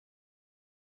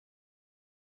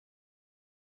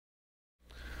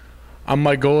I'm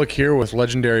Mike Golic here with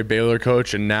legendary Baylor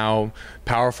coach and now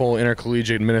powerful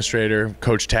intercollegiate administrator,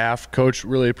 Coach Teaff. Coach,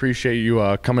 really appreciate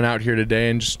you coming out here today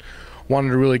and just wanted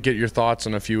to really get your thoughts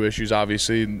on a few issues.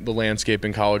 Obviously, the landscape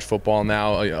in college football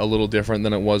now a little different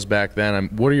than it was back then.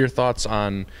 What are your thoughts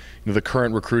on the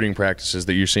current recruiting practices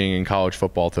that you're seeing in college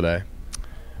football today?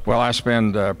 Well, I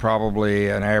spend probably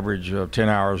an average of 10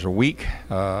 hours a week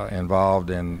involved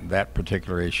in that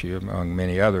particular issue, among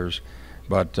many others.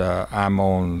 But I'm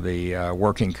on the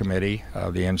working committee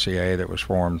of the NCAA that was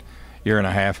formed a year and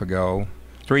a half ago.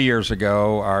 3 years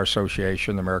ago, our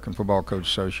association, the American Football Coach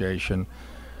Association,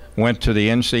 went to the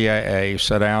NCAA,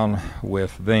 sat down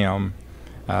with them,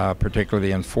 particularly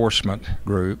the enforcement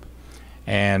group,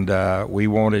 and we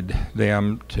wanted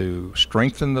them to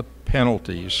strengthen the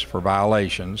penalties for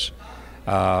violations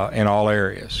in all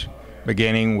areas,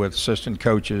 beginning with assistant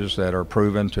coaches that are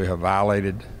proven to have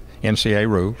violated NCAA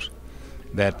rules,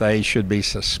 that they should be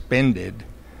suspended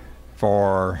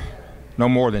for no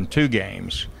more than 2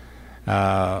 games,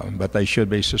 but they should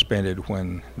be suspended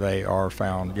when they are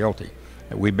found guilty.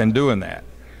 We've been doing that.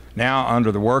 Now,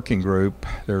 under the working group,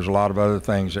 there's a lot of other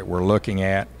things that we're looking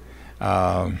at.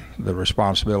 The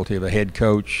responsibility of a head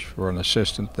coach or an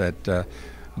assistant that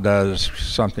does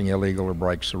something illegal or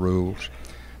breaks the rules.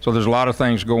 So there's a lot of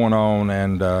things going on,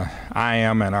 and I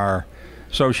am and our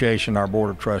association, our board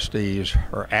of trustees,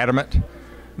 are adamant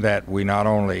that we not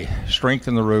only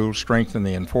strengthen the rules, strengthen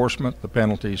the enforcement, the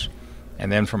penalties,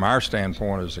 and then from our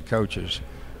standpoint as the coaches,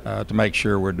 to make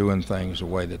sure we're doing things the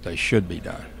way that they should be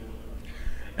done.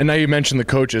 And now you mentioned the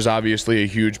coaches, obviously a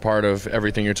huge part of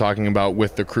everything you're talking about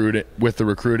with the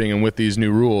recruiting and with these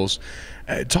new rules.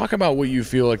 Talk about what you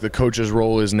feel like the coach's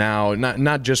role is now,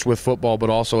 not just with football, but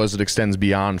also as it extends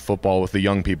beyond football with the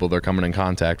young people they're coming in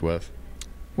contact with.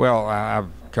 Well, I've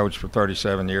coached for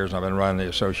 37 years, and I've been running the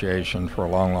association for a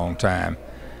long, long time,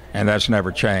 and that's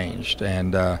never changed.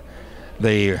 And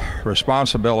the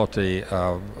responsibility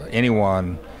of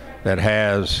anyone that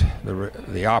has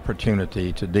the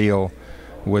opportunity to deal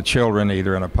with children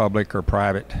either in a public or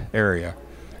private area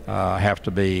have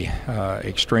to be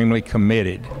extremely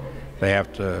committed. They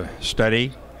have to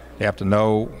study. They have to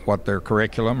know what their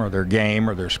curriculum or their game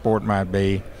or their sport might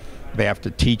be. They have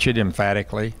to teach it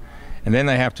emphatically. And then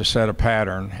they have to set a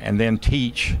pattern and then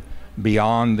teach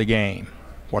beyond the game,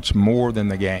 what's more than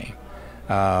the game,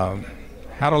 how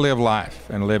to live life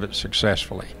and live it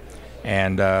successfully.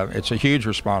 And it's a huge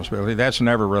responsibility. That's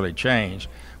never really changed.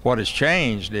 What has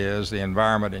changed is the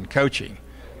environment in coaching.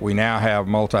 We now have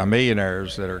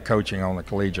multimillionaires that are coaching on the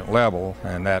collegiate level,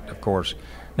 and that, of course,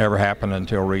 never happened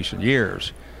until recent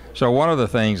years. So one of the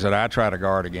things that I try to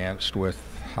guard against with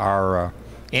our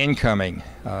incoming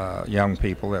young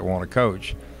people that want to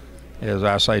coach is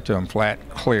I say to them flat,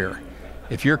 clear,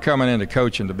 if you're coming into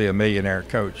coaching to be a millionaire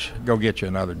coach, go get you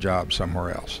another job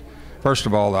somewhere else. First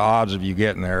of all, the odds of you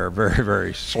getting there are very,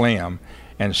 very slim.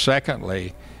 And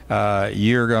secondly,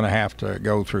 you're going to have to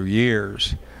go through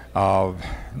years of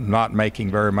not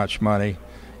making very much money,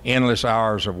 endless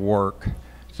hours of work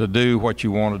to do what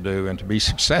you want to do and to be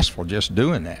successful just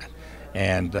doing that.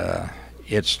 And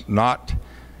it's not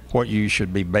what you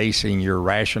should be basing your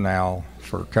rationale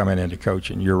for coming into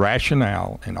coaching. Your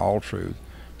rationale, in all truth,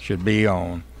 should be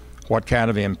on what kind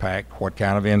of impact, what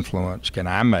kind of influence can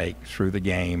I make through the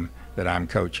game that I'm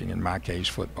coaching, in my case,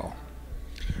 football.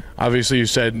 Obviously, you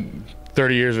said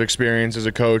 30 years of experience as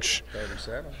a coach.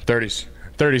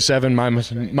 37,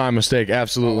 my mistake,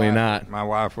 absolutely not. My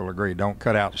wife will agree, don't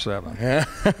cut out 7.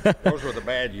 Those were the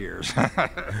bad years.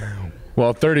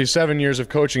 Well, 37 years of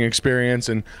coaching experience,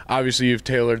 and obviously you've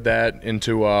tailored that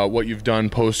into what you've done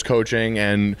post-coaching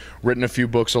and written a few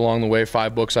books along the way,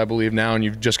 5 books I believe now, and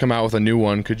you've just come out with a new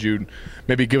one. Could you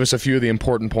maybe give us a few of the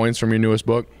important points from your newest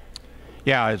book?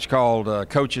 Yeah, it's called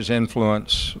Coach's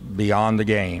Influence Beyond the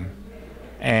Game,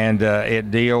 and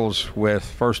it deals with,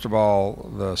 first of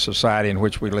all, the society in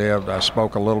which we lived. I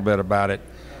spoke a little bit about it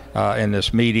in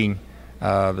this meeting.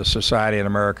 The society in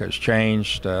America has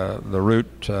changed. The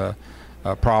root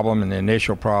problem and the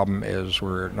initial problem is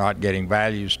we're not getting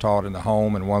values taught in the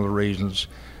home, and one of the reasons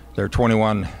there are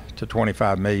 21 to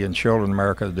 25 million children in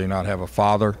America that do not have a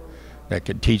father that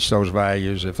could teach those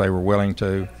values if they were willing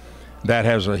to. That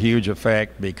has a huge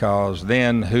effect, because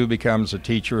then who becomes the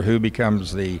teacher, who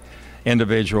becomes the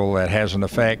individual that has an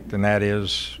effect, and that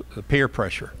is peer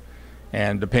pressure.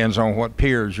 And depends on what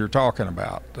peers you're talking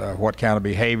about, what kind of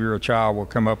behavior a child will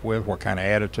come up with, what kind of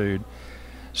attitude.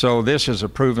 So this is a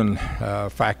proven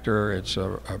factor. It's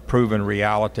a proven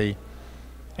reality.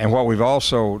 And what we've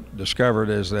also discovered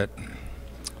is that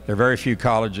there are very few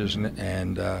colleges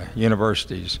and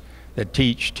universities that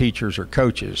teach teachers or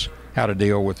coaches how to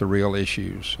deal with the real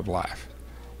issues of life,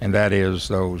 and that is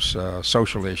those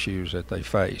social issues that they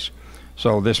face.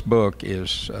 So this book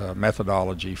is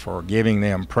methodology for giving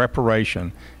them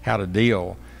preparation how to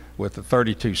deal with the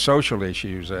 32 social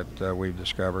issues that we've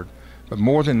discovered, but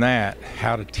more than that,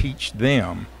 how to teach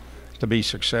them to be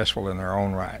successful in their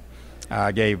own right.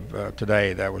 I gave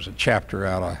today, that was a chapter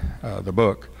out of the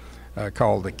book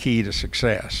called The Key to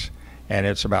Success, and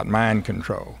it's about mind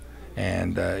control.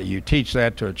 And you teach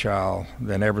that to a child,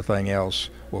 then everything else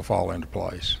will fall into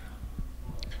place.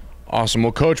 Awesome.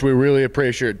 Well, Coach, we really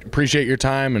appreciate your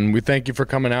time, and we thank you for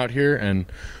coming out here. And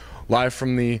live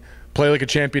from the Play Like a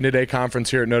Champion Today conference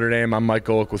here at Notre Dame, I'm Mike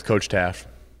Golic with Coach Teaff.